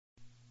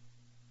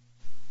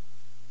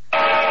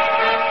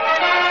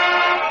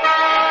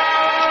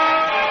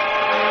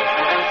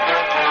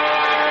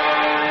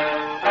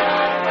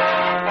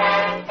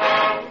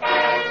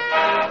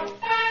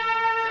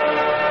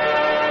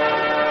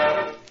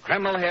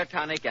Hair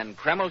Tonic and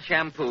Kreml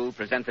Shampoo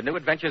present the new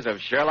adventures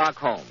of Sherlock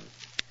Holmes,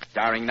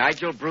 starring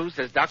Nigel Bruce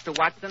as Dr.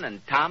 Watson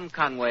and Tom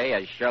Conway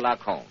as Sherlock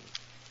Holmes.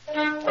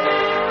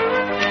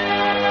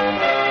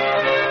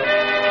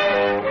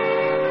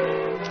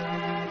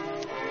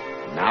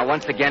 Now,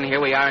 once again, here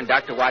we are in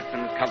Dr.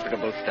 Watson's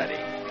comfortable study.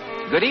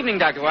 Good evening,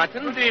 Dr.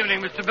 Watson. Good evening,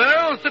 Mr.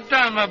 Bell. Sit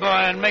down, my boy,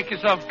 and make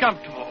yourself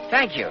comfortable.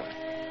 Thank you.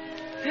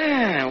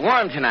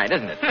 Warm tonight,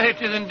 isn't it?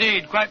 It is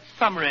indeed. Quite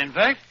summery, in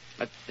fact.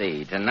 Let's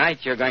see. Tonight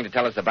you're going to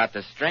tell us about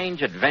the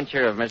strange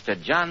adventure of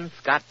Mr. John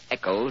Scott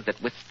Eccles at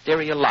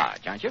Wisteria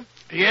Lodge, aren't you?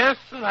 Yes,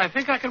 and I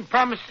think I can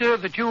promise you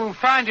that you'll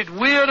find it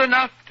weird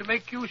enough to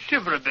make you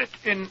shiver a bit,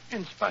 in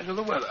spite of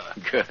the weather.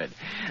 Good.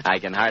 I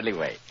can hardly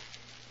wait.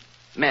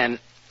 Men,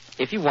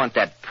 if you want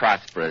that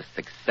prosperous,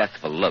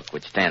 successful look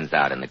which stands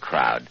out in the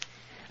crowd,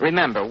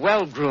 remember,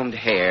 well-groomed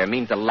hair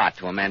means a lot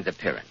to a man's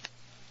appearance.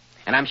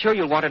 And I'm sure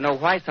you'll want to know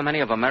why so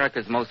many of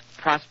America's most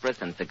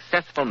prosperous and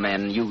successful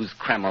men use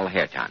Kreml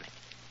Hair Tonic.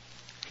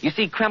 You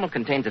see, Kreml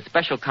contains a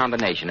special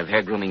combination of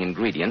hair grooming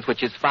ingredients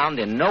which is found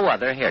in no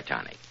other hair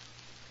tonic.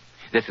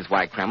 This is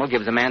why Kreml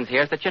gives a man's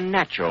hair such a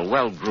natural,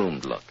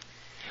 well-groomed look.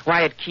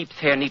 Why it keeps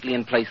hair neatly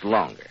in place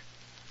longer.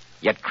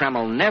 Yet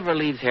Kreml never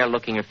leaves hair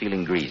looking or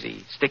feeling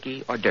greasy,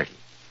 sticky, or dirty.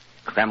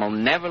 Kreml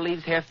never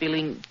leaves hair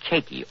feeling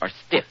cakey or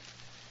stiff.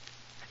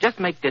 Just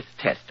make this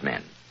test,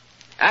 men.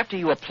 After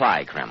you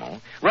apply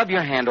Kreml, rub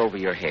your hand over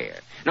your hair.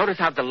 Notice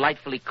how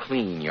delightfully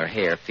clean your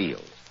hair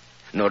feels.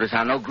 Notice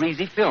how no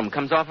greasy film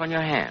comes off on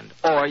your hand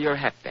or your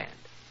hatband.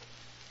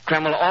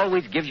 Kreml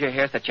always gives your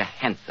hair such a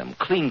handsome,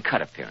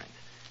 clean-cut appearance,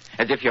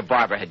 as if your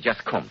barber had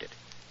just combed it.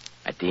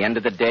 At the end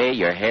of the day,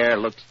 your hair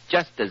looks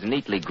just as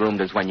neatly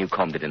groomed as when you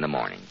combed it in the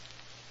morning.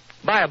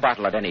 Buy a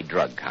bottle at any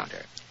drug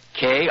counter.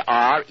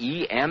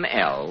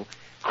 Kreml,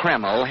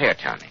 Kreml Hair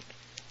Tonic.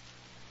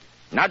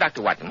 Now,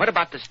 Dr. Watson, what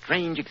about the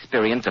strange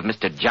experience of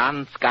Mr.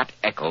 John Scott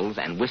Eccles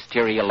and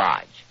Wisteria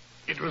Lodge?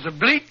 It was a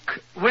bleak,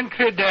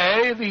 wintry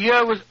day. The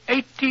year was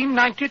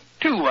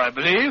 1892, I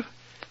believe.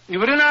 We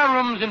were in our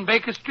rooms in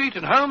Baker Street,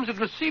 and Holmes had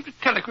received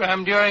a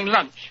telegram during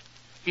lunch.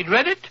 He'd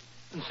read it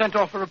and sent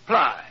off a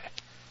reply.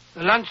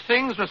 The lunch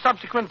things were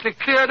subsequently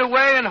cleared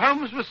away, and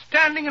Holmes was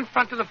standing in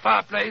front of the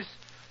fireplace,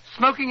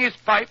 smoking his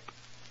pipe,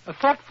 a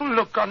thoughtful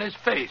look on his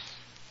face.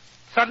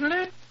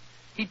 Suddenly,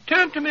 he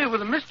turned to me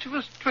with a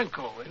mischievous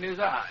twinkle in his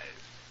eyes.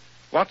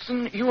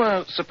 Watson, you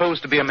are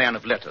supposed to be a man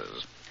of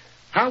letters.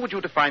 How would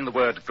you define the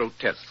word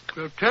grotesque?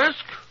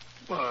 Grotesque?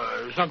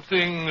 Why,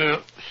 something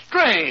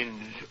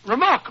strange,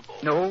 remarkable.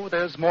 No,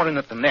 there's more in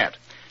it than that.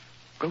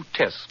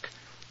 Grotesque.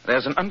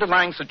 There's an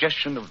underlying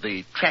suggestion of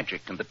the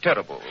tragic and the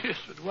terrible. Yes,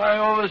 but why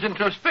all this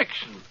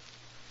introspection?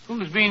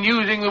 Who's been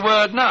using the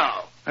word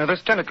now?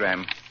 This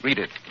telegram. Read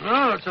it.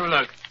 Oh, let's have a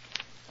look.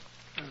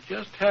 I've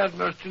just had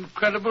most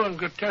incredible and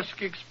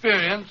grotesque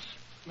experience.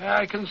 May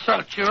I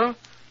consult you?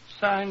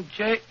 Signed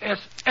J.S.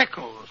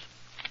 Eccles.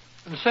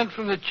 And sent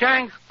from the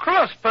Charing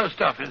Cross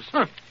post office.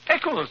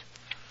 Eccles.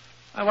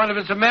 I wonder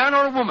if it's a man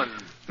or a woman.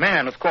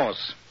 Man, of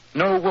course.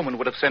 No woman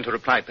would have sent a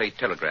reply-paid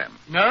telegram.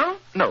 No?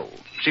 No.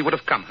 She would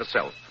have come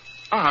herself.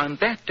 And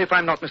that, if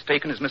I'm not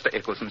mistaken, is Mr.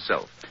 Eccles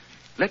himself.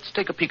 Let's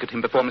take a peek at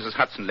him before Mrs.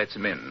 Hudson lets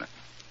him in.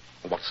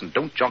 Watson,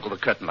 don't joggle the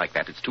curtain like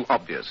that. It's too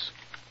obvious.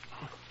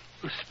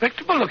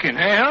 Respectable looking,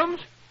 eh,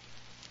 Holmes?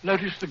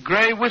 Notice the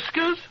grey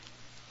whiskers?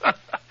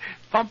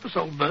 Pompous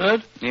old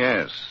bird.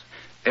 Yes.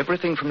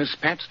 Everything from his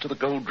spats to the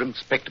gold-rimmed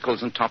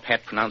spectacles and top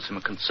hat pronounce him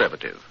a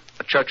conservative.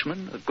 A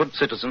churchman, a good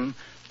citizen,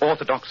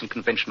 orthodox and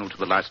conventional to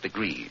the last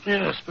degree.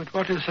 Yes, but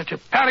what is such a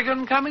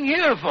paragon coming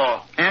here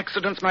for?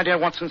 Accidents, my dear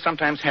Watson,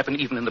 sometimes happen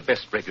even in the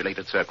best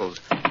regulated circles.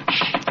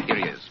 Shh, here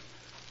he is.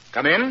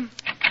 Come in.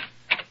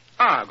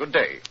 Good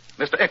day.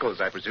 Mr. Eccles,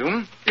 I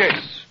presume.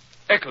 Yes,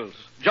 Eccles.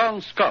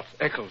 John Scott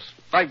Eccles.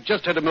 I've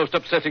just had a most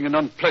upsetting and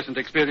unpleasant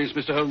experience,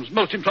 Mr. Holmes.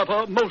 Most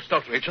improper, most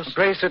outrageous.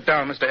 Pray sit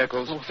down, Mr.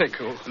 Eccles. Oh, thank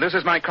you. This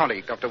is my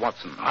colleague, Dr.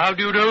 Watson. How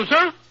do you do,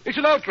 sir? It's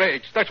an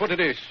outrage. That's what it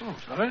is. Oh,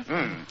 sorry.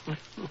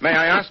 May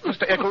I ask,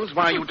 Mr. Eccles,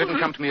 why you didn't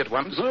come to me at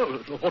once?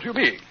 Oh, what do you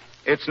mean?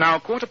 It's now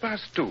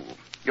 2:15.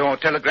 Your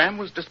telegram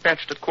was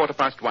dispatched at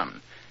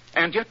 1:15.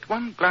 And yet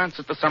one glance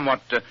at the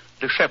somewhat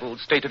disheveled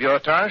state of your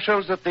attire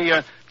shows that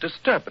the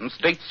disturbance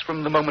dates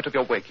from the moment of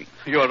your waking.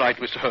 You're right,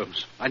 Mr.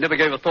 Holmes. I never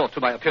gave a thought to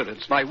my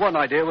appearance. My one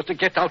idea was to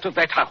get out of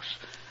that house.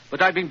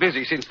 But I've been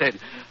busy since then,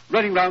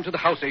 running round to the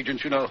house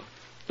agents, you know.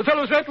 The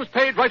fellow's rent was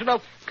paid right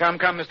enough. Come,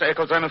 Mr.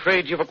 Eccles, I'm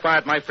afraid you've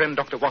acquired my friend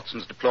Dr.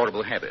 Watson's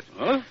deplorable habit.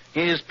 Huh?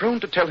 He is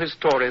prone to tell his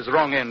stories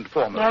wrong end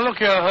foremost. Now, look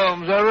here,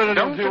 Holmes, I really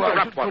Don't think I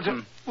interrupt, should put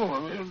Watson.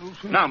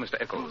 it... Now, Mr.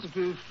 Eccles,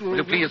 will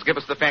you please give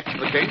us the facts of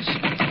the case?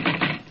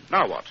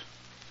 Now what?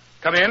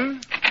 Come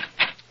in.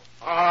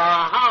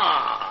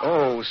 Aha!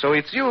 Oh, so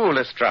it's you,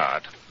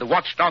 Lestrade, the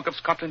watchdog of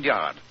Scotland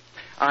Yard.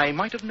 I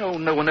might have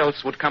known no one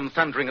else would come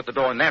thundering at the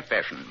door in that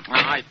fashion.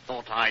 I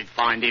thought I'd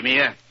find him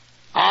here.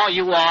 Are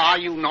you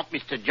not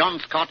Mr. John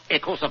Scott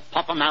Eccles of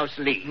Poppermouse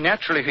Lee?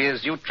 Naturally he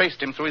is. You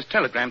traced him through his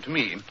telegram to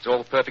me. It's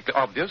all perfectly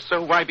obvious,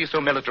 so why be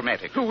so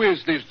melodramatic? Who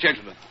is this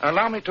gentleman?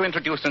 Allow me to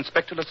introduce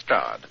Inspector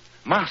Lestrade,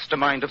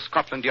 mastermind of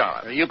Scotland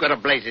Yard. You got a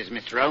blazes,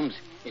 Mr. Holmes.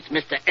 It's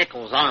Mr.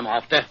 Eccles I'm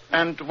after.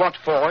 And what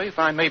for, if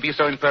I may be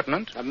so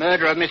impertinent? The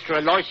murder of Mr.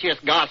 Aloysius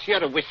Garcia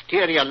of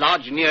Wisteria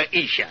Lodge near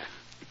Isha.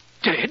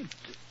 Dead?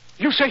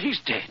 You say he's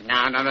dead?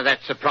 Now, none of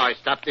that surprise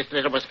stuff. This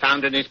letter was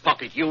found in his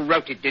pocket. You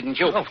wrote it, didn't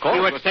you? Of course.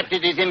 You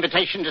accepted his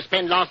invitation to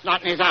spend last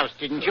night in his house,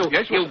 didn't you?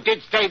 Yes. You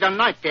did stay the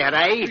night there,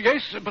 eh?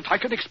 Yes, but I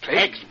can explain.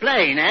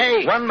 Explain,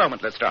 eh? One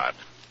moment, Lestrade.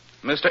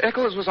 Mr.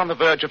 Eccles was on the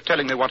verge of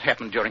telling me what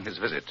happened during his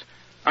visit.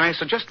 I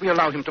suggest we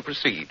allow him to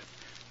proceed.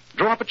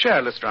 Draw up a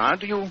chair,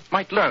 Lestrade. You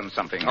might learn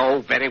something.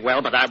 Oh, very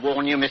well, but I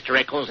warn you, Mr.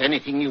 Eccles,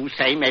 anything you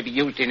say may be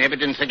used in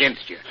evidence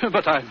against you.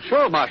 But I'm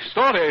sure my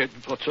story,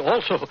 but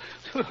also...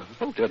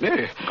 Oh, dear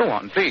me. Go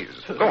on, please.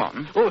 Go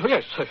on. Oh,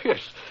 yes.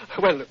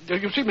 Well,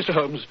 you see, Mr.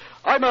 Holmes,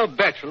 I'm a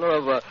bachelor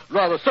of a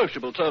rather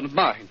sociable turn of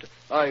mind.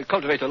 I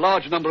cultivate a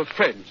large number of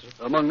friends,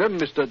 among them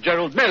Mr.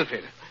 Gerald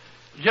Melville.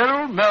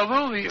 Gerald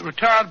Melville, the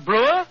retired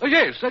brewer? Oh,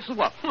 yes, that's the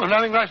one. Well,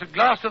 nothing like a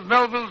glass of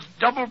Melville's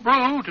double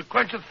brew to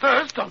quench a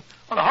thirst on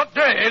a hot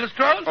day, eh,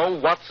 Lestrade? Oh,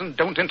 Watson,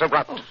 don't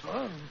interrupt.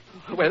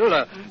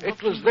 Well,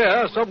 it was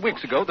there some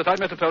weeks ago that I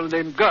met a fellow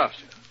named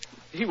Garcia.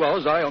 He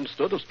was, I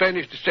understood, of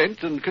Spanish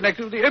descent and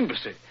connected with the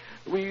embassy.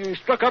 We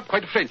struck up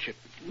quite a friendship.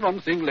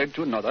 One thing led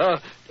to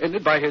another,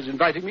 ended by his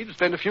inviting me to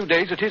spend a few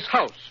days at his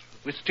house,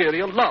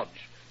 Wisteria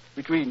Lodge,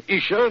 between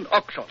Isha and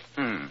Oxford.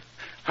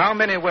 How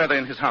many were there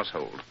in his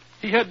household?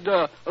 He had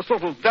a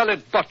sort of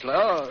valet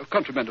butler, a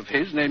countryman of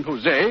his named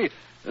Jose,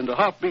 and a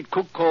half-breed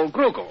cook called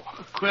Grogo.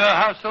 A queer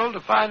household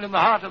to find in the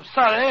heart of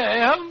Surrey,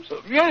 eh, Holmes?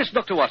 Yes,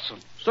 Dr. Watson.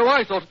 So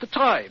I thought at the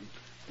time.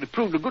 It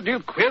proved a good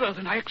deal queerer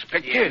than I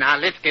expected. Yeah, now,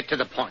 let's get to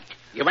the point.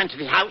 You went to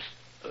the house?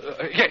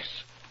 Yes.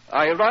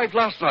 I arrived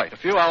last night, a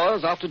few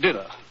hours after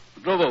dinner.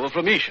 Drove over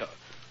from Isha.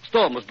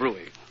 Storm was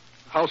brewing.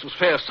 The house was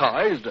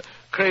fair-sized, a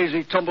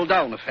crazy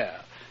tumble-down affair.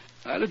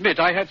 I'll admit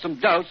I had some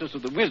doubts as to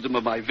the wisdom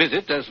of my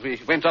visit as we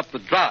went up the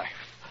drive.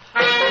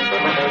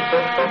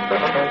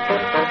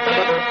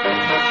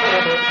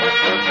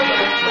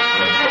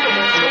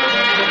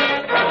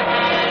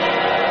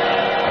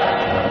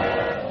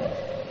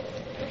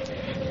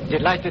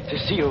 Delighted to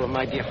see you,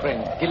 my dear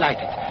friend.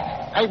 Delighted.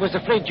 I was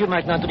afraid you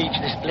might not reach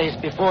this place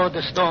before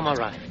the storm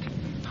arrived.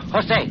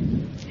 Jose,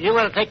 you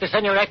will take the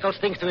Senor Eccles'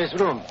 things to his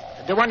room.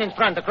 The one in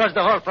front, across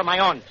the hall from my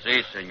own.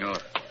 Si, senor.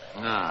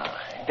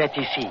 Ah, that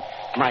is he,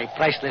 my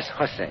priceless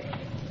Jose.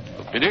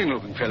 A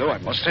bidding-looking fellow, I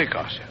must say,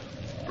 Garcia.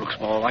 Looks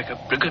more like a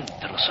brigand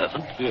than a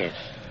servant. Yes,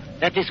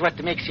 that is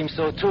what makes him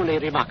so truly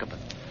remarkable.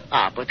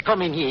 Ah, but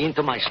come in here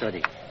into my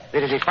study.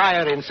 There is a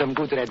fire and some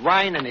good red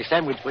wine and a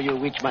sandwich for you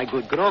which my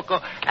good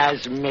Groco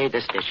has made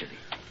especially.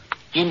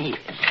 In here.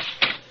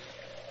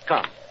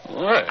 Come.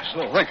 Oh, yes,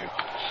 thank you.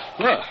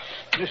 Well,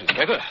 this is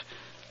better.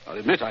 I'll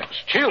admit I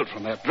was chilled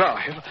from that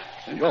drive.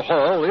 And your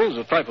hall is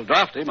a trifle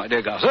draughty, my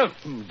dear Garza.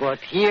 But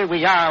here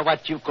we are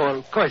what you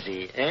call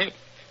cozy, eh?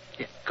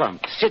 Here, come,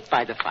 sit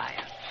by the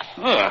fire.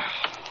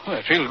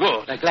 I feel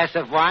good. A glass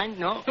of wine,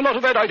 no? Not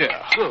a bad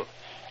idea. Good.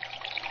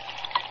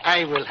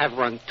 I will have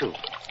one, too.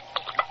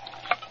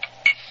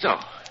 So,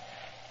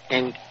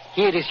 and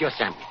here is your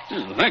sandwich.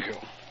 Thank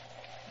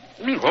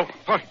you. Well,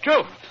 by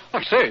Jove,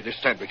 I say, this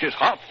sandwich is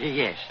hot.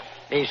 Yes,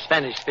 a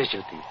Spanish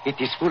specialty.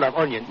 It is full of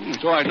onion.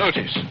 So I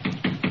notice.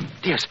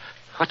 Dios,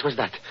 what was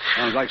that?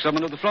 Sounds like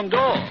someone at the front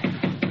door.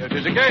 There it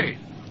is again.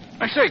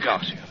 I say,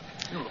 Garcia,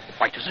 you look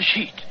white as a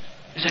sheet.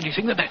 Is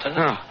anything the matter?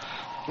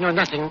 No,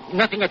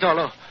 nothing at all.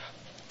 Oh,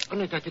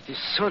 only that it is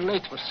so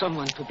late for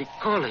someone to be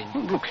calling. Oh,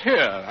 look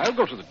here, I'll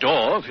go to the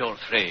door if you're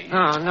afraid.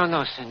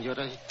 No,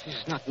 senora, it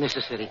is not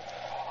necessary.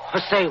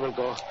 Jose will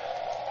go.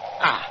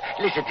 Ah,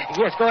 listen,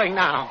 he is going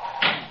now.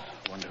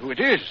 I wonder who it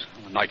is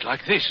on a night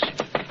like this.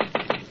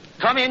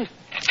 Come in.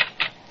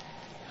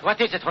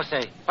 What is it,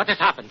 Jose? What has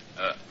happened?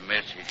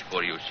 Message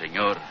for you,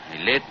 senor. A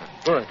letter.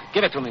 Good.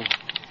 Give it to me.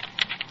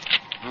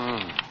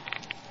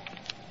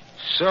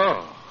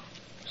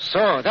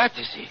 So, that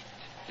is it.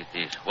 It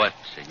is what,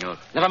 senor?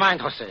 Never mind,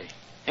 Jose.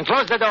 And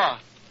close the door.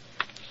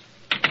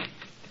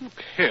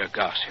 Look here,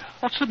 Garcia.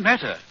 What's the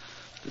matter?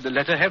 Did the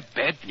letter have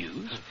bad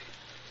news?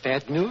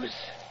 Bad news?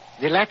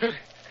 The letter?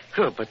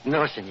 Oh, but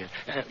no, senor.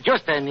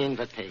 Just an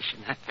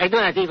invitation. I do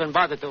not even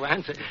bother to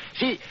answer.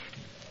 See,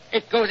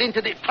 it goes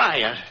into the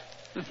fire.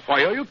 Then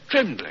why are you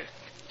trembling?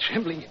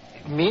 Trembling?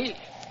 Me?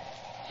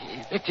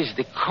 It is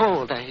the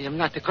cold. I am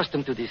not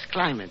accustomed to this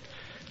climate.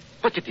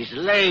 But it is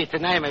late,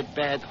 and I am a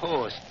bad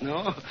host,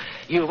 no?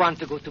 You want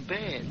to go to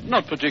bed?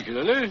 Not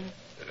particularly.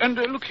 And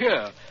look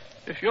here.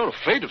 If you're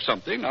afraid of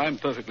something, I'm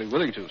perfectly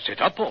willing to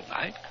sit up all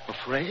night.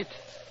 Afraid?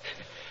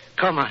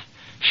 Come on.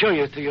 Show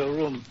you to your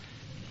room.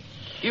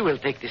 You will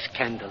take this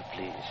candle,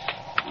 please.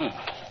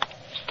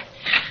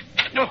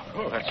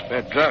 Oh, that's a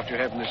bad draft you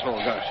have in this hall,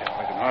 Garcia.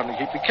 I can hardly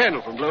keep the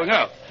candle from blowing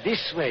out.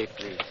 This way,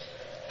 please.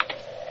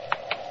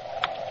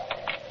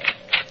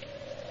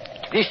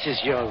 This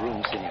is your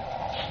room, senor.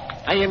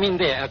 I am in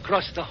there,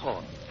 across the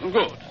hall. Oh,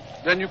 good.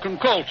 Then you can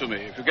call to me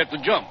if you get the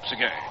jumps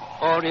again.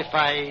 Or if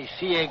I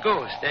see a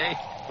ghost, eh?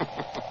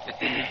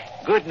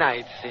 Good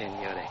night,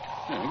 senor.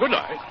 Good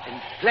night.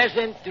 And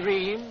pleasant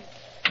dreams.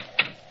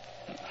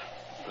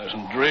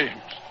 Pleasant dreams.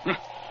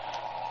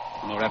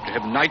 More apt to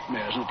have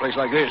nightmares in a place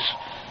like this.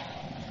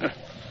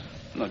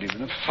 Not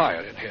even a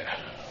fire in here.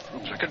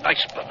 Room's like an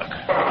iceberg. The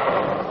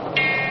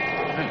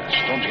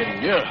storm's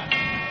getting nearer.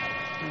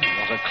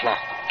 What a clock.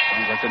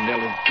 Sounds like the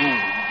knell of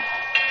doom.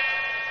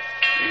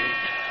 8,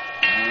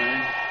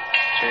 9,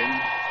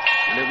 10,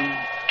 11,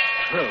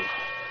 12.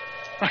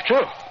 Right,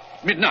 12.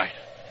 Midnight.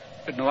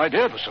 Had no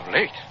idea it was so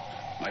late.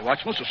 My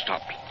watch must have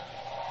stopped.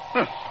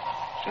 Huh.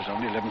 It says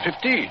only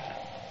 11:15.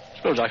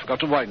 Suppose I forgot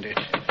to wind it.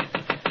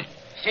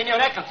 Senor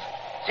Eccles.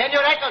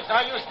 Senor Eccles,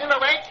 are you still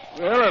awake?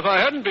 Well, if I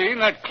hadn't been,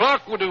 that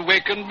clock would have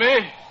wakened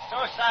me.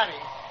 So sorry.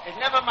 But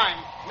never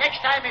mind.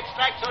 Next time it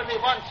strikes only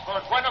once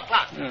for 1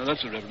 o'clock. Yeah,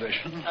 that's a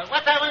revelation.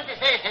 What I want to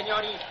say,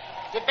 senor, is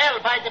the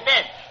bell by the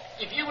bed.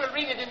 If you will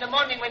ring it in the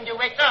morning when you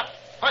wake up,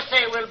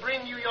 Jose will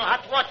bring you your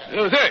hot water.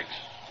 Oh, thanks.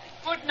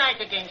 Good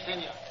night again,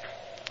 senor.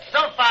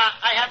 So far,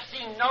 I have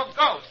seen no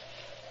ghosts.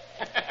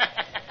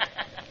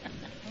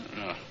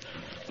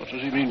 What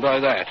does he mean by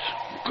that?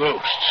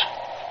 Ghosts.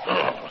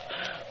 Oh,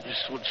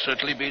 this would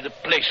certainly be the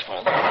place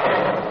for them.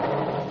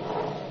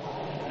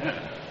 Yeah,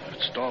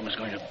 that storm is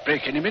going to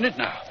break any minute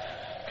now.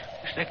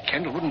 Wish that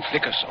candle wouldn't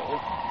flicker so.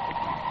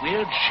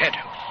 Weird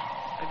shadows.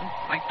 I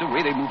don't like the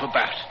way they move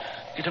about.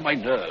 Get on my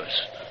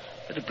nerves.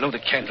 Better blow the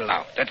candle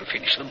out. That'll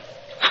finish them.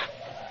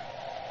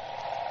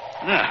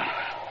 Now,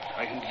 if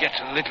I can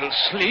get a little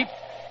sleep.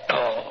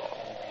 Oh,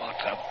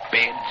 what a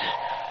bed.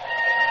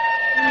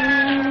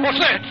 What's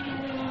that?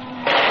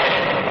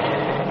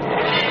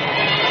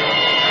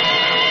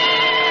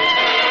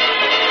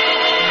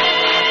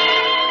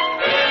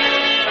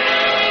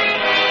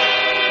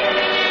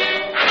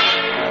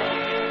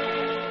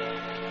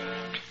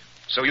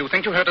 So you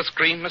think you heard a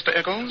scream, Mr.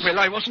 Eccles? Well,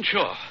 I wasn't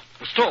sure.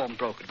 The storm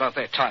broke at about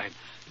that time.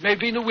 It may have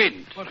been the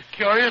wind. What a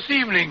curious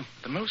evening.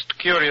 The most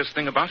curious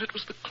thing about it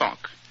was the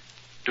clock.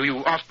 Do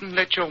you often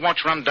let your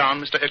watch run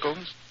down, Mr.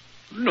 Eccles?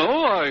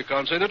 No, I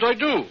can't say that I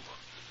do.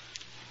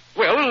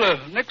 Well,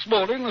 next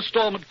morning the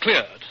storm had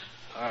cleared.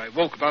 I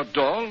woke about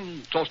dawn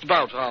and tossed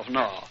about half an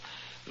hour.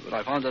 When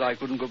I found that I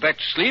couldn't go back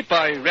to sleep,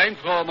 I rang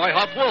for my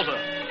hot water.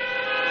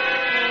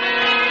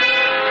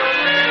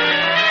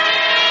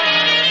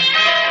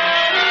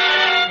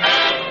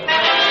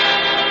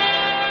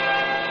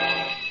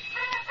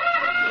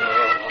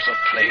 Oh, what a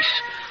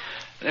place.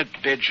 That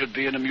bed should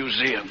be in a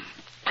museum.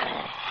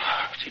 Oh,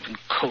 it's even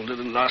colder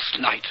than last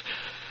night.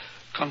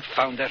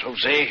 Confound that,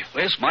 Jose.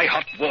 Where's my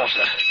hot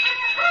water?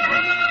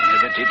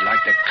 Never did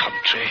like the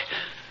country.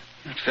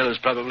 That fellow's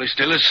probably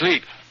still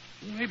asleep.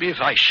 Maybe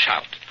if I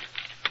shout.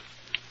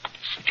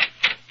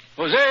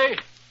 Jose!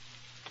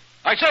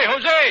 I say,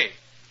 Jose! I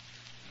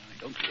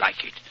don't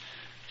like it.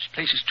 This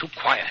place is too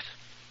quiet.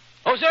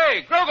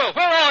 Jose! Grogo,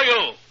 where are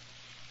you?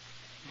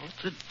 What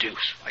the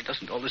deuce? Why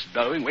doesn't all this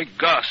bellowing wake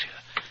Garcia?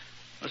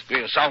 Must be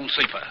a sound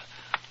sleeper.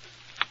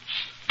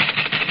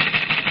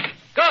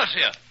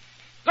 Garcia!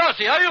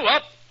 Garcia, are you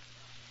up?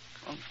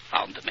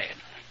 Confound the man.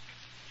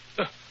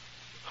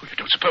 Oh, you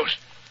don't suppose?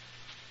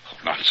 Oh,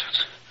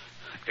 nonsense.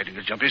 I'm getting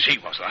as jumpy as he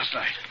was last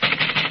night.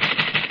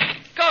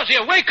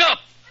 Garcia, wake up!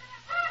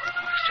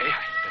 I say,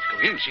 I better go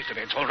in and see if the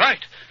man's all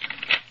right.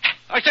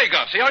 I say,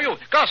 Garcia, are you...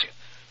 Garcia!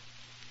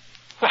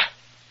 What?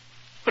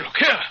 Well, look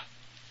here.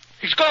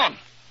 He's gone.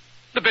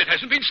 The bed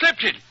hasn't been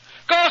slept in.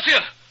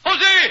 Garcia!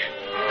 Jose!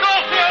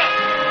 Garcia!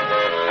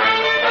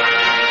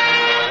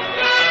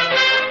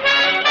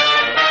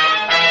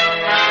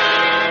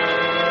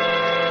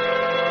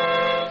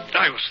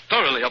 I was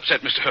thoroughly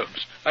upset, Mr.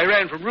 Holmes. I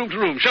ran from room to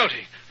room,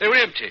 shouting. They were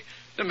empty.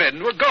 The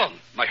men were gone.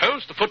 My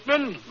host, the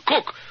footman, the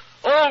cook,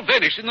 all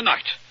vanished in the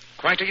night.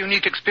 Quite a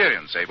unique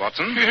experience, eh,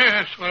 Watson?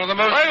 Yes, one of the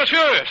most... I was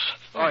furious.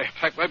 I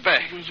packed my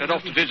bag, set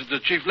off to visit the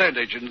chief land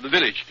agent in the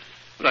village.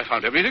 But I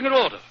found everything in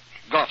order.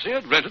 Garcia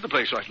had rented the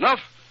place right enough,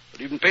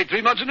 but even paid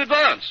 3 months in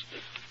advance.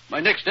 My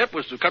next step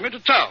was to come into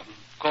town,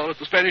 call at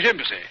the Spanish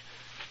embassy.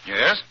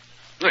 Yes?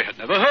 They had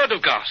never heard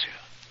of Garcia.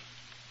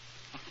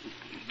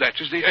 That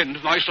is the end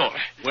of my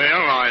story.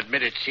 Well, I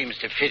admit it seems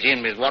to fit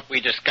in with what we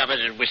discovered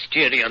at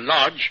Wisteria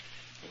Lodge.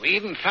 We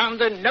even found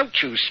the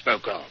note you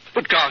spoke of.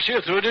 But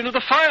Garcia threw it into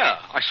the fire.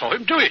 I saw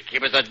him do it.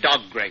 It was a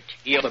dog grate.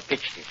 He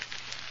overpitched it.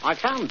 I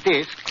found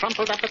this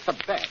crumpled up at the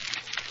back.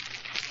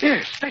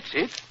 Yes, that's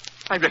it.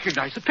 I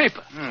recognize the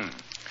paper.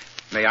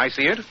 May I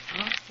see it?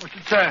 What's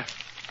it say?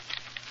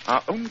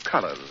 Our own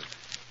colors.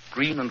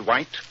 Green and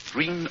white.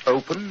 Green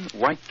open,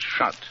 white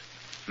shut.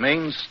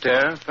 Main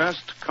stair,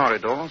 first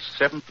corridor,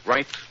 7th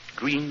right,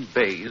 green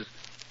baize.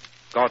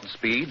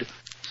 Godspeed,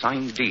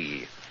 sign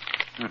D.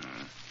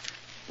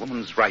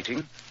 Woman's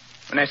writing.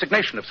 An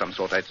assignation of some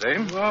sort, I'd say.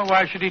 Well,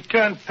 why should he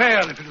turn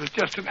pale if it was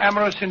just an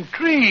amorous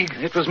intrigue?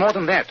 It was more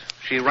than that.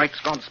 She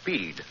writes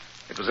Godspeed.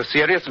 It was a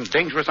serious and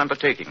dangerous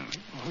undertaking.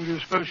 Who do you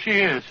suppose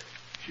she is?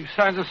 She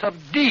signs us up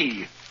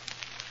D.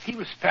 He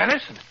was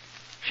Spanish, and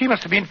she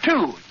must have been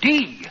too.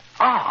 D.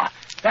 Ah,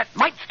 that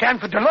might stand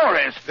for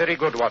Dolores. Very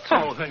good, Watson.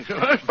 Oh, thank you.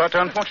 But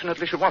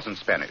unfortunately, she wasn't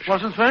Spanish.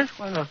 Wasn't Spanish?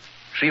 Why not?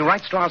 She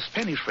writes to our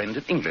Spanish friend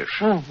in English.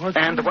 Oh, what's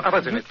and that? there were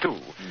others in it, too.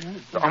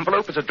 The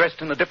envelope is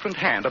addressed in a different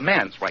hand, a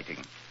man's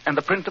writing. and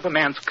the print of a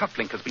man's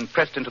cufflink has been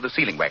pressed into the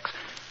sealing wax.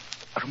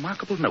 A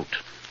remarkable note.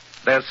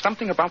 There's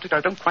something about it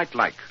I don't quite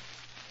like.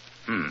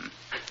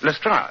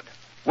 Lestrade,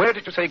 where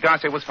did you say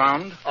Garcia was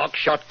found?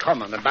 Oxshot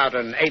Common, about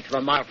an eighth of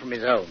a mile from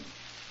his home.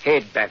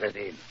 Head battered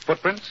in.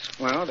 Footprints?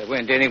 Well, there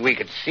weren't any we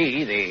could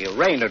see. The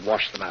rain had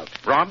washed them out.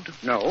 Robbed?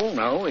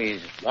 No.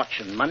 His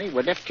watch and money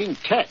were left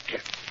intact.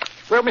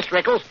 Well, Mr.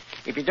 Eccles,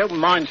 if you don't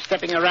mind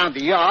stepping around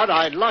the yard,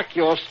 I'd like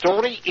your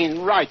story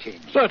in writing.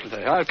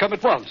 Certainly. I'll come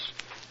at once.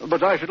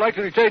 But I should like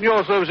to retain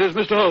your services,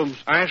 Mr.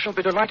 Holmes. I shall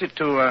be delighted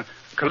to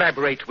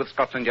collaborate with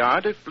Scotland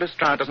Yard if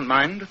Lestrade doesn't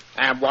mind.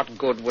 And what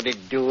good would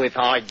it do if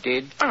I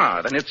did?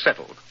 Then it's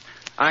settled.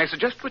 I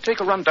suggest we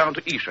take a run down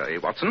to Esher,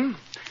 Watson.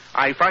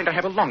 I find I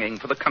have a longing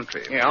for the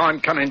country. Yeah, I'm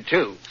coming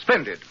too.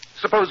 Splendid.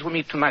 Suppose we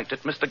meet tonight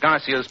at Mr.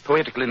 Garcia's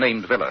poetically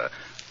named villa.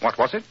 What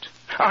was it?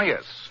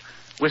 Yes.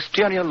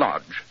 Wisteria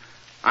Lodge.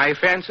 I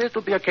fancy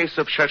it'll be a case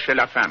of chercher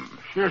la femme.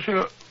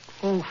 Chercher...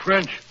 Oh,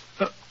 French.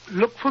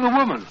 Look for the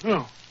woman.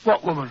 Oh,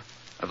 what woman?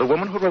 The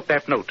woman who wrote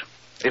that note.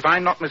 If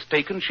I'm not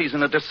mistaken, she's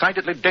in a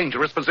decidedly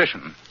dangerous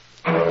position.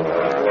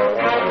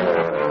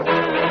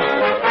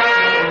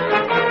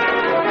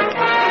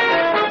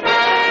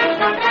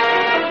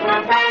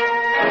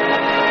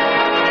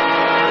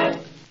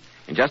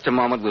 In just a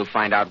moment, we'll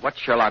find out what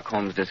Sherlock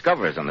Holmes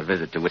discovers on the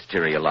visit to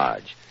Wisteria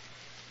Lodge.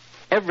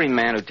 Every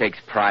man who takes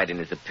pride in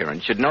his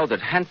appearance should know that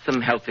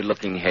handsome,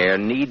 healthy-looking hair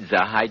needs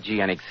a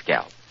hygienic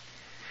scalp.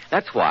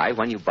 That's why,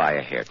 when you buy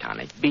a hair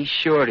tonic, be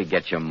sure to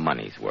get your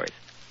money's worth.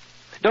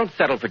 Don't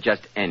settle for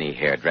just any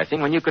hair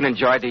dressing when you can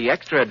enjoy the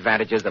extra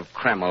advantages of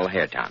Kreml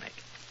hair tonic.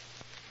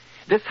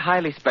 This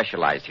highly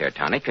specialized hair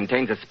tonic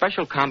contains a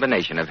special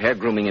combination of hair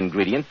grooming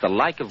ingredients, the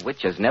like of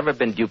which has never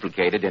been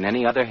duplicated in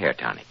any other hair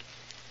tonic.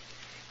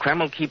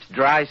 Kreml keeps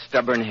dry,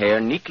 stubborn hair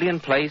neatly in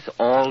place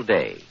all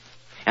day,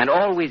 and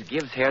always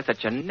gives hair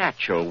such a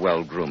natural,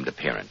 well-groomed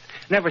appearance,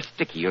 never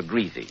sticky or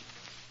greasy.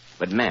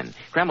 But men,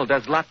 Kreml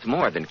does lots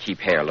more than keep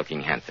hair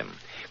looking handsome.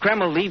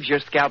 Kreml leaves your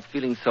scalp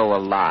feeling so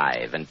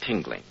alive and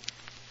tingling.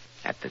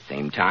 At the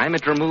same time,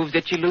 it removes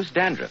itchy, loose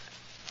dandruff.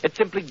 It's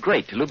simply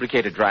great to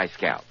lubricate a dry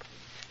scalp.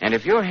 And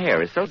if your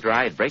hair is so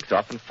dry it breaks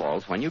off and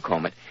falls when you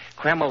comb it,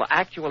 Kreml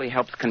actually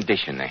helps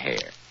condition the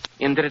hair,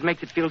 in that it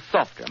makes it feel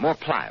softer, more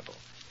pliable.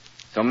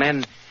 So,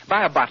 men,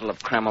 buy a bottle of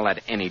Kreml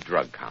at any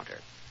drug counter.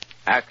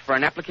 Ask for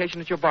an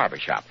application at your barber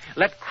shop.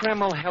 Let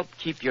Kreml help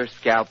keep your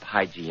scalp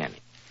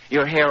hygienic.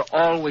 Your hair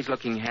always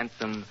looking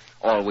handsome,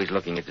 always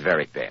looking its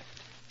very best.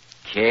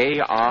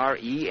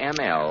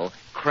 Kreml,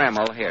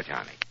 Kreml Hair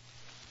Tonic.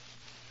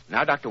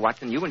 Now, Dr.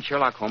 Watson, you and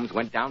Sherlock Holmes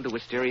went down to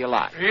Wisteria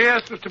Lodge.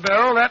 Yes, Mr.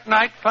 Beryl. That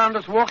night found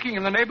us walking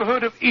in the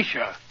neighborhood of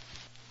Esher.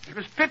 It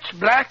was pitch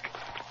black,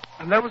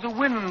 and there was a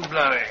wind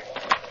blowing.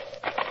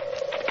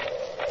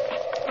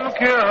 Look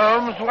here,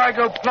 Holmes. Why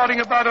go plodding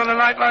about on a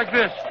night like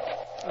this?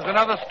 There's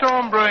another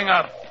storm brewing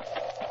up.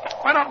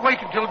 Why not wait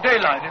until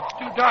daylight? It's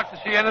too dark to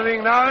see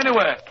anything now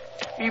anywhere.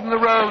 Even the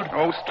road.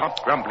 Oh,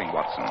 stop grumbling,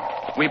 Watson.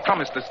 We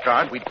promised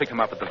Lestrade we'd pick him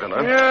up at the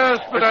villa. Yes,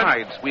 but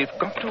Besides, we've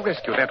got to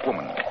rescue that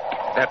woman.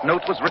 That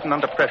note was written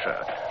under pressure.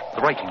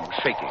 The writing was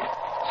shaky.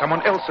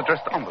 Someone else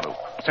addressed the envelope,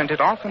 sent it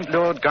off, and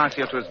lured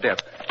Garcia to his death.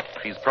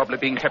 She's probably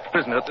being kept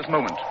prisoner at this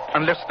moment,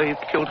 unless they've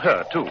killed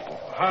her, too.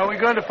 How are we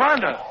going to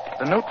find her?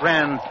 The note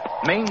ran,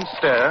 main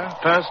stair,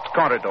 first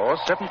corridor,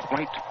 7th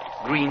right,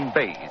 green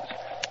baize.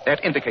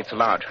 That indicates a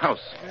large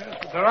house. Yes,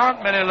 but there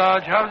aren't many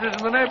large houses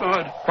in the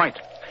neighborhood. Quite.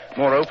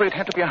 Moreover, it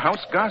had to be a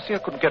house Garcia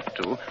could get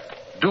to,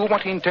 do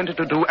what he intended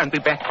to do, and be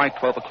back by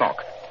 12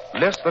 o'clock.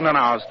 Less than an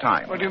hour's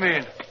time. What do you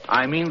mean?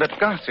 I mean that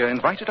Garcia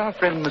invited our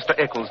friend Mr.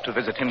 Eccles to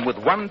visit him with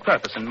one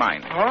purpose in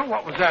mind. Oh,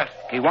 what was that?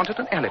 He wanted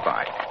an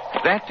alibi.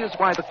 That is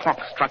why the clock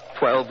struck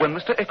 12 when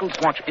Mr. Eccles'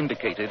 watch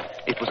indicated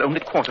it was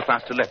only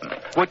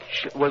 11:15,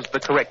 which was the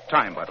correct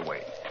time, by the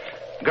way.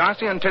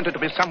 Garcia intended to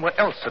be somewhere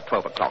else at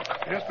 12 o'clock.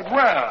 Yes, but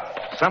where?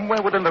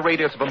 Somewhere within the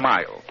radius of a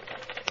mile.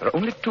 There are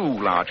only 2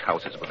 large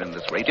houses within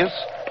this radius.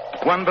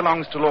 One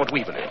belongs to Lord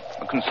Weaverly,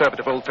 a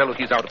conservative old fellow.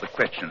 He's out of the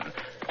question.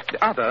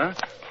 The other,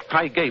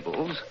 High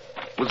Gables,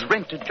 was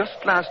rented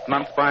just last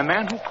month by a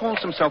man who calls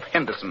himself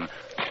Henderson,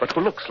 but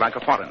who looks like a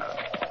foreigner.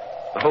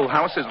 The whole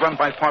house is run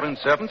by foreign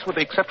servants, with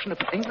the exception of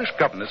an English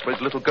governess for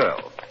his little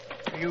girl.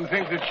 You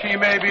think that she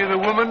may be the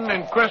woman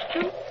in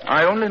question?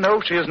 I only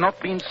know she has not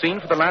been seen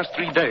for the last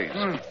 3 days.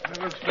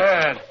 That looks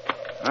bad.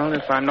 Well,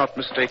 if I'm not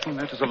mistaken,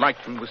 that is a light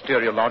from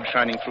Wisteria Lodge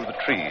shining through the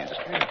trees.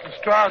 Yes, the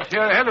Lestrade's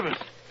here ahead of us.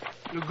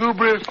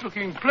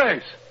 Lugubrious-looking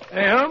place.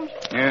 Eh, Holmes?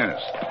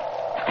 Yes.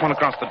 Come on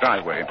across the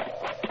driveway.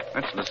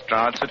 That's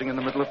Lestrade sitting in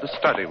the middle of the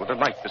study with a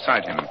light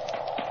beside him.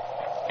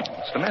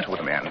 What's the matter with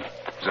the man?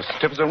 He's as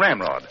stiff as a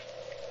ramrod.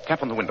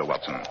 Tap on the window,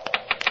 Watson.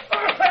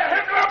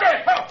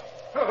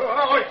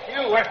 Oh, it's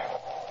you.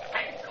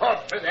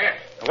 Caught for that.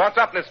 What's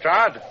up,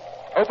 Lestrade?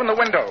 Open the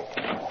window.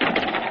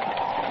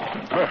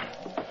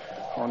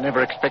 I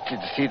never expected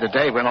to see the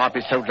day when I'd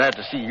be so glad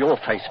to see your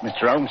face,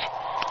 Mr. Holmes.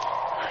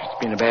 It's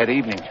been a bad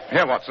evening.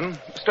 Here, Watson.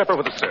 Step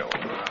over the sill.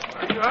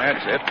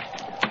 That's it.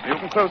 You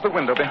can close the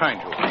window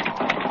behind you.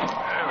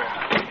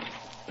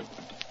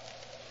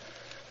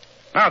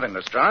 Now then,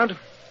 Lestrade,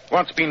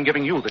 What's been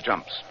giving you the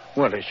jumps?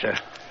 Well, it's a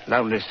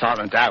lonely,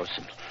 silent house.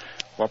 And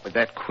what with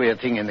that queer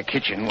thing in the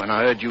kitchen, when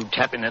I heard you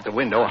tapping at the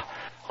window,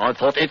 I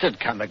thought it had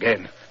come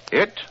again.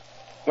 It?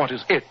 What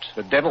is it?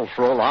 The devil,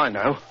 for all I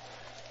know.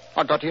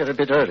 I got here a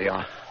bit earlier.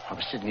 I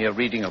was sitting here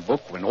reading a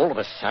book when all of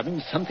a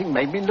sudden something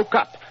made me look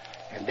up.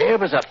 And there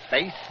was a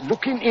face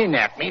looking in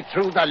at me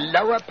through the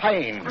lower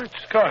pane. Great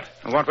Scott.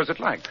 And what was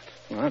it like?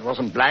 Well, it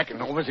wasn't black,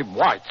 nor was it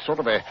white. Sort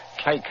of a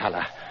clay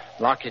color.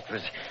 Like it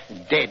was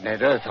dead and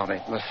had earth on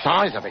it. And the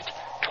size of it,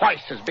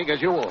 twice as big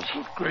as yours.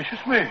 Good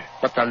gracious me.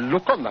 But the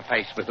look on the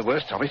face was the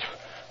worst of it.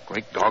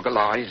 Great goggle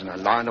eyes and a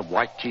line of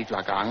white teeth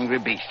like a hungry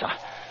beast.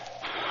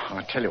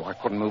 I tell you, I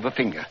couldn't move a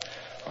finger.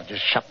 I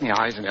just shut my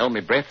eyes and held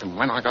my breath, and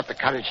when I got the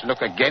courage to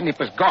look again, it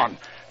was gone.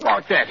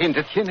 Like that,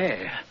 into thin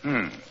air.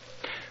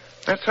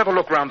 Let's have a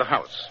look round the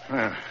house.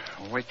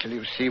 Wait till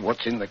you see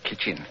what's in the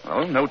kitchen.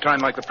 Oh, no time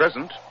like the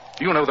present.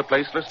 You know the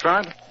place,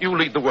 Lestrade. You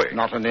lead the way.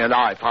 Not in your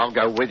life. I'll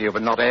go with you,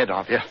 but not ahead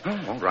of you.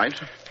 Oh, all right.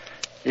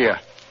 Here.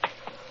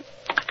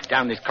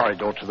 Down this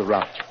corridor to the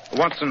right.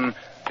 Watson,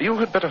 you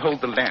had better hold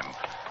the lamp.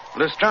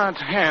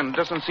 Lestrade's hand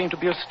doesn't seem to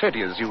be as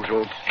steady as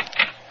usual.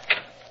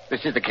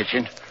 This is the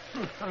kitchen.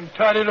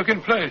 Untidy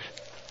looking place.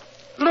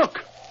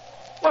 Look.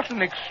 What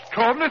an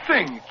extraordinary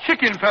thing.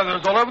 Chicken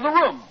feathers all over the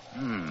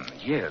room.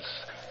 Yes.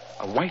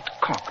 A white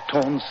cock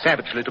torn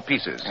savagely to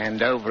pieces.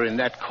 And over in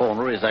that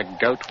corner is a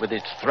goat with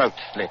its throat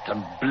slit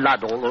and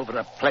blood all over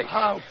the place.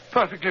 How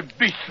perfectly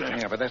beastly.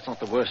 Yeah, but that's not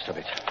the worst of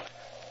it.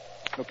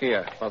 Look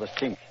here, by the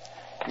sink.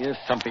 Here's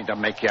something to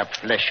make your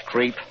flesh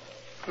creep.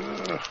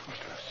 What a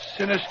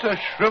sinister,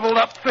 shriveled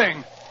up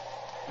thing.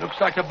 Looks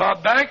like a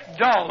barbaric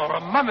doll or a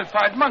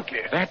mummified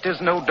monkey. That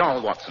is no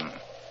doll, Watson.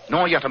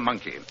 Nor yet a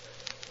monkey.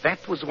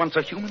 That was once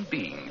a human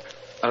being.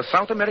 A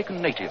South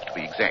American native, to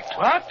be exact.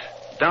 What?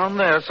 Down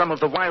there, some of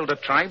the wilder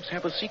tribes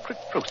have a secret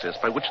process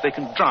by which they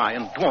can dry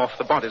and dwarf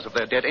the bodies of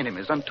their dead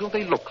enemies until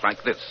they look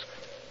like this.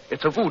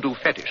 It's a voodoo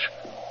fetish.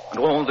 And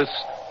all this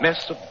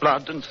mess of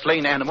blood and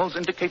slain animals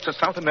indicates a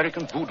South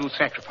American voodoo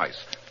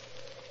sacrifice.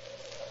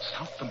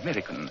 South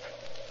American?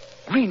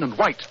 Green and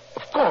white,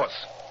 of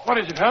course. What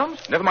is it,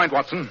 Holmes? Never mind,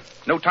 Watson.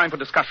 No time for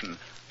discussion.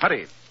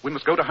 Hurry. We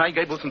must go to High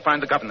Gables and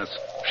find the governess.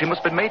 She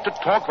must be made to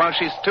talk while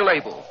she's still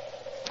able.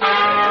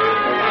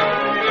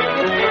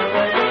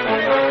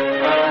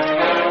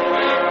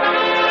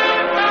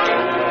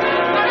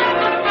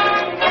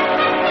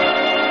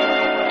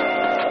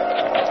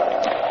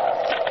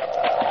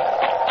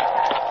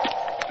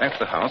 That's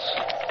the house.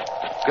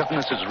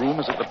 Governess's room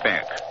is at the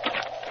back.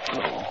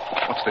 Hello.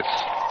 What's this?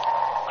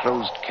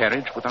 Closed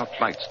carriage without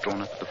lights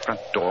drawn up at the front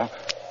door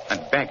and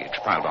baggage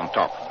piled on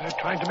top. They're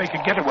trying to make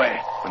a getaway.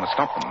 We must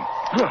stop them.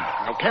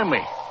 How can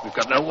we? We've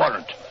got no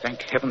warrant.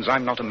 Thank heavens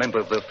I'm not a member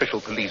of the official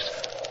police.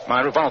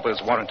 My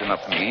revolver's warrant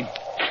enough for me.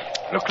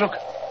 Look. The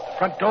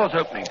front door's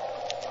opening.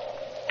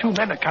 2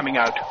 men are coming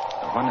out.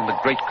 The one in the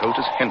greatcoat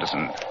is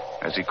Henderson,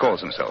 as he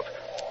calls himself.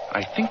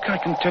 I think I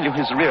can tell you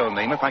his real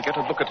name if I get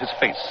a look at his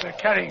face. They're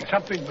carrying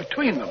something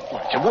between them.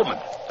 Well, it's a woman.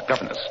 The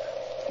governess.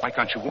 Why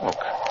can't she walk?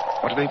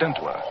 What have they done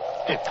to her?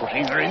 They're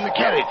putting her in the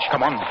carriage.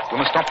 Come on. We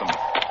must stop them.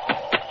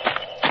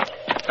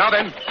 Now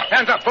then,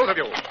 hands up, both of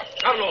you.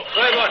 Carlo,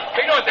 drive on.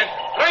 Take notice.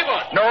 Drive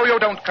on. No, you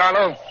don't,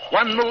 Carlo.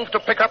 One move to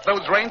pick up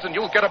those reins and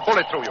you'll get a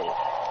bullet through you.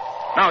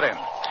 Now then,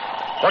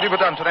 what have you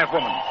done to that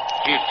woman?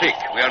 She's sick.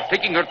 We are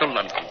taking her to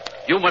London.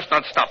 You must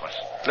not stop us.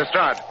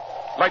 Lestrade,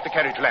 light the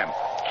carriage lamp.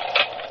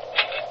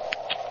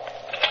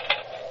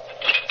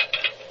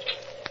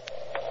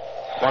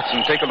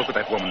 Watson, take a look at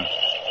that woman.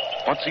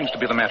 What seems to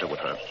be the matter with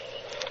her?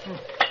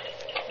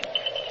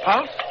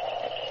 Pulse?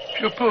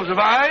 Pupils of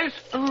eyes?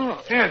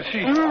 Yes,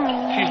 she's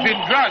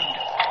been drugged.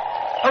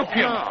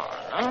 Opium.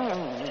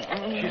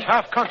 She's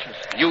half conscious.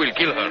 You will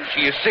kill her.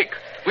 She is sick.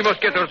 We must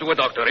get her to a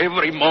doctor.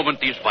 Every moment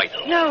is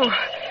vital. No.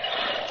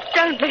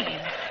 Don't let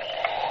him.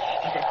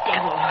 He's a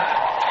devil.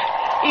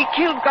 He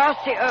killed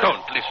Garcia.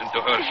 Don't listen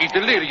to her. She's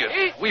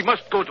delirious. We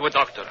must go to a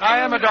doctor. I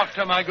am a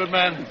doctor, my good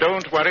man.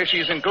 Don't worry,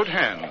 she's in good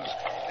hands.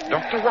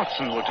 Dr.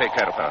 Watson will take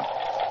care of her.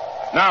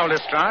 Now,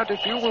 Lestrade,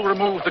 if you will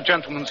remove the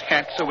gentleman's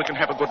hat so we can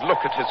have a good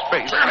look at his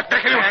face.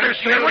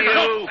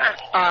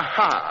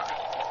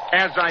 Aha!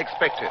 As I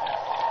expected.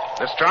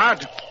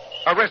 Lestrade,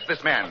 arrest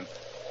this man.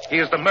 He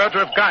is the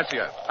murderer of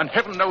Garcia, and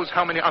heaven knows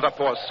how many other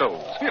poor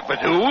souls. Yeah, but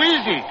who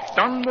is he?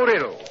 Don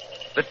Murillo,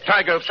 the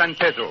tiger of San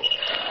Pedro,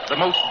 the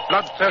most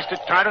bloodthirsty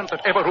tyrant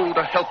that ever ruled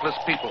a helpless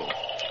people.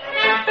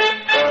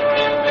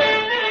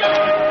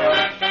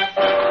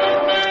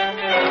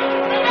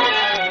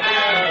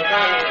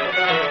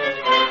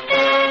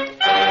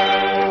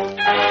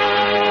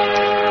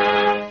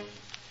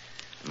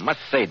 I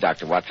must say,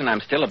 Dr. Watson,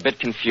 I'm still a bit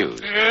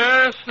confused.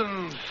 Yes,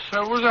 and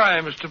so was I,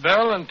 Mr.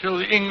 Bell, until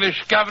the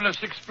English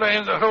governess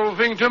explained the whole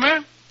thing to me.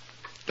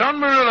 Don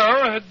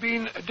Murillo had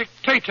been a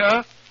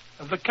dictator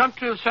of the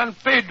country of San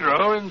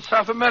Pedro in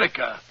South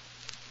America.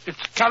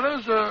 Its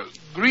colors are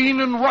green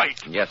and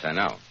white. Yes, I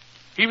know.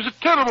 He was a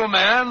terrible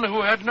man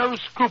who had no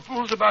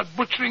scruples about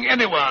butchering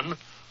anyone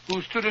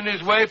who stood in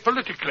his way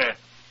politically.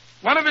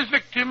 One of his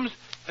victims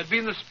had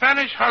been the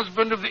Spanish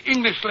husband of the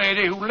English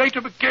lady who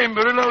later became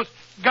Murillo's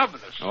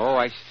governess. Oh,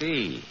 I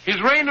see. His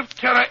reign of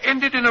terror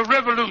ended in a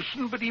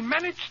revolution, but he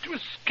managed to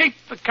escape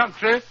the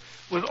country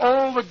with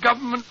all the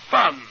government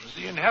funds.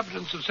 The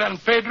inhabitants of San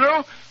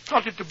Pedro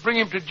plotted to bring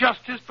him to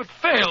justice, but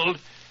failed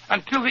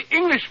until the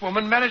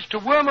Englishwoman managed to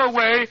worm her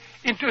way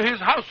into his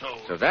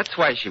household. So that's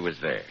why she was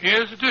there.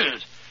 Yes, it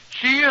is.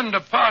 She and a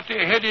party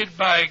headed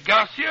by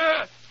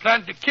Garcia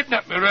planned to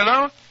kidnap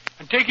Murillo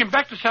and take him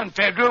back to San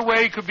Pedro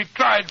where he could be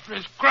tried for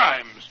his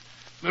crimes.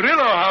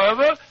 Murillo,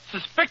 however,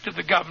 suspected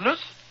the governess,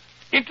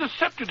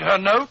 intercepted her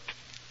note,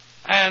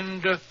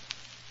 and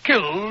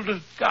killed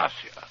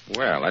Garcia.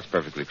 Well, that's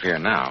perfectly clear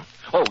now.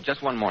 Oh,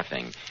 just one more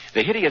thing.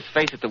 The hideous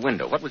face at the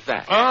window, what was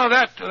that? Oh,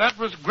 that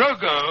was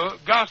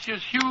Grogo,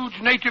 Garcia's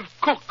huge native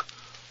cook,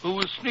 who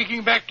was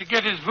sneaking back to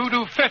get his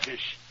voodoo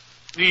fetish,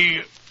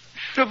 the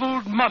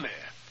shriveled mummy.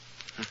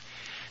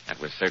 That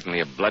was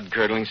certainly a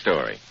blood-curdling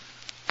story.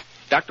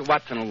 Dr.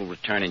 Watson will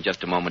return in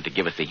just a moment to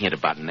give us a hint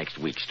about next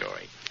week's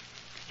story.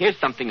 Here's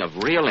something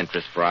of real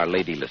interest for our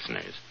lady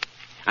listeners.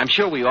 I'm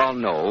sure we all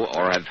know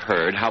or have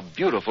heard how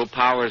beautiful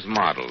Powers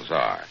models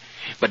are.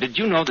 But did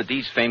you know that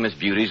these famous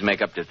beauties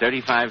make up to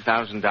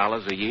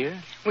 $35,000 a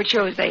year? Which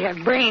shows they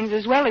have brains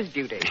as well as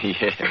beauty.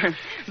 Yes.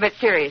 But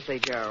seriously,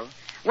 Joe,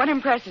 what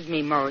impresses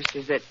me most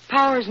is that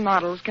Powers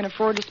models can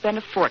afford to spend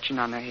a fortune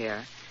on their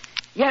hair.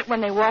 Yet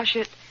when they wash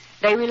it,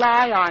 they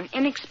rely on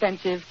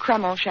inexpensive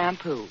Kreml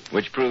shampoo.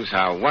 Which proves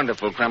how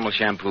wonderful Kreml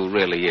shampoo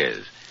really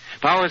is.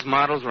 Powers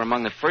models were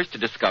among the first to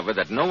discover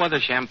that no other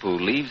shampoo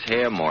leaves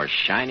hair more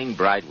shining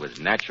bright with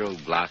natural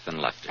gloss and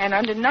luster. And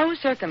under no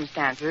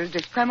circumstances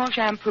does Kreml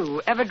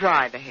shampoo ever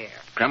dry the hair.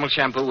 Kreml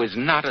shampoo is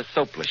not a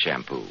soapless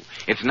shampoo.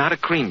 It's not a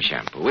cream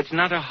shampoo. It's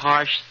not a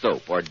harsh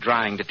soap or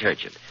drying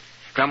detergent.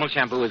 Kreml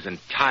shampoo is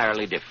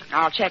entirely different.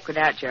 I'll check with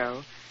that,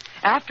 Joe.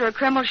 After a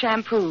Kreml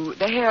shampoo,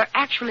 the hair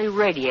actually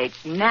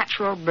radiates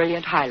natural,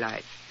 brilliant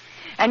highlights.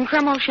 And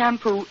Kreml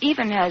shampoo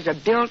even has a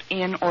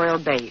built-in oil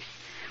base,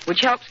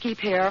 which helps keep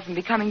hair from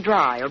becoming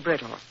dry or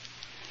brittle.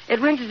 It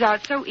rinses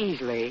out so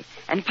easily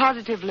and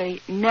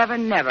positively never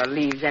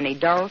leaves any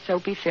dull,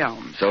 soapy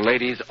film. So,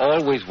 ladies,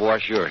 always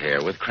wash your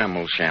hair with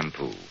Kreml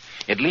shampoo.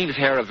 It leaves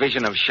hair a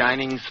vision of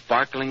shining,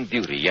 sparkling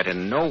beauty, yet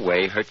in no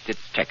way hurts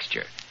its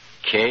texture.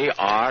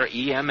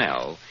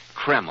 Kreml,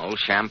 Kreml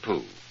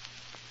shampoo.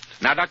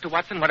 Now, Dr.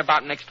 Watson, what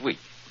about next week?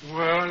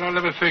 Well, I'll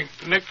never think.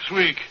 Next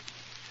week.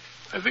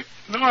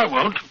 No, I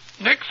won't.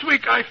 Next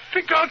week, I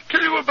think I'll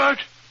tell you about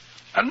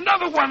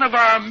another one of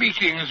our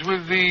meetings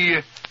with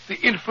the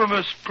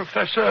infamous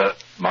Professor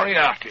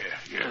Moriarty.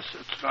 Yes,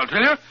 that's what I'll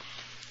tell you.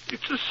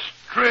 It's a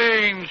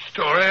strange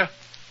story.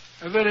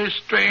 A very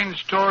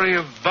strange story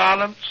of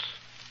violence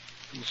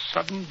and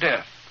sudden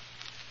death.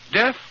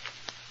 Death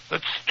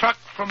that struck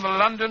from the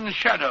London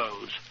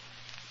shadows.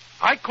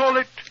 I call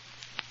it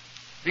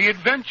The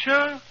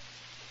Adventure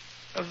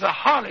of the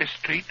Harley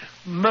Street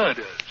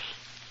Murders.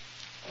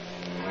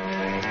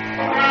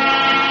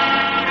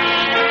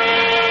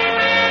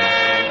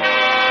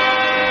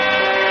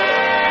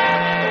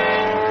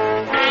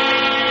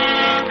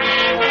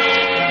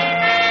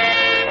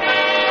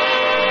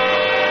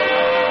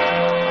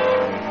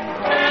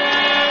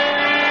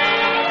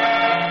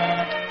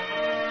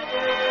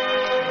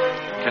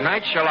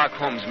 Tonight's Sherlock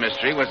Holmes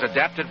mystery was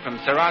adapted from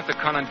Sir Arthur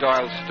Conan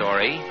Doyle's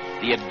story,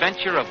 The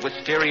Adventure of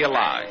Wisteria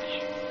Lodge.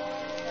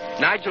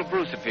 Nigel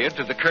Bruce appeared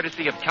through the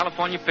courtesy of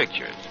California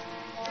Pictures.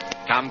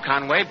 Tom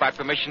Conway by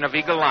permission of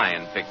Eagle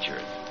Lion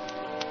Pictures.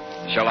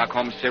 The Sherlock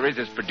Holmes series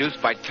is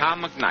produced by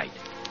Tom McKnight,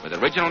 with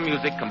original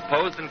music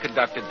composed and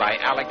conducted by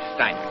Alex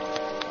Steiner.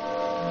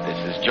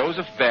 This is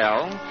Joseph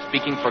Bell,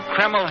 speaking for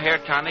Kreml Hair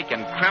Tonic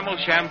and Kreml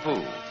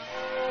Shampoo,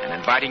 and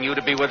inviting you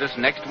to be with us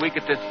next week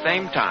at this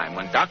same time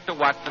when Dr.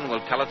 Watson will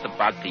tell us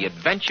about the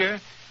adventure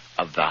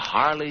of the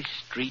Harley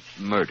Street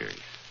Murders.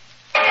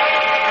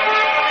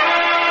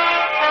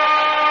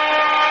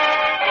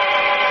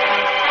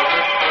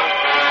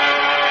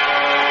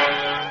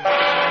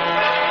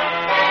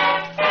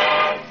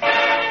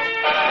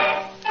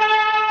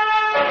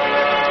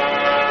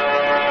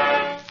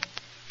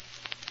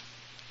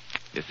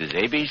 This is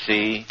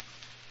ABC,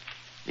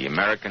 the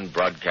American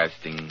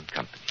Broadcasting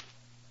Company.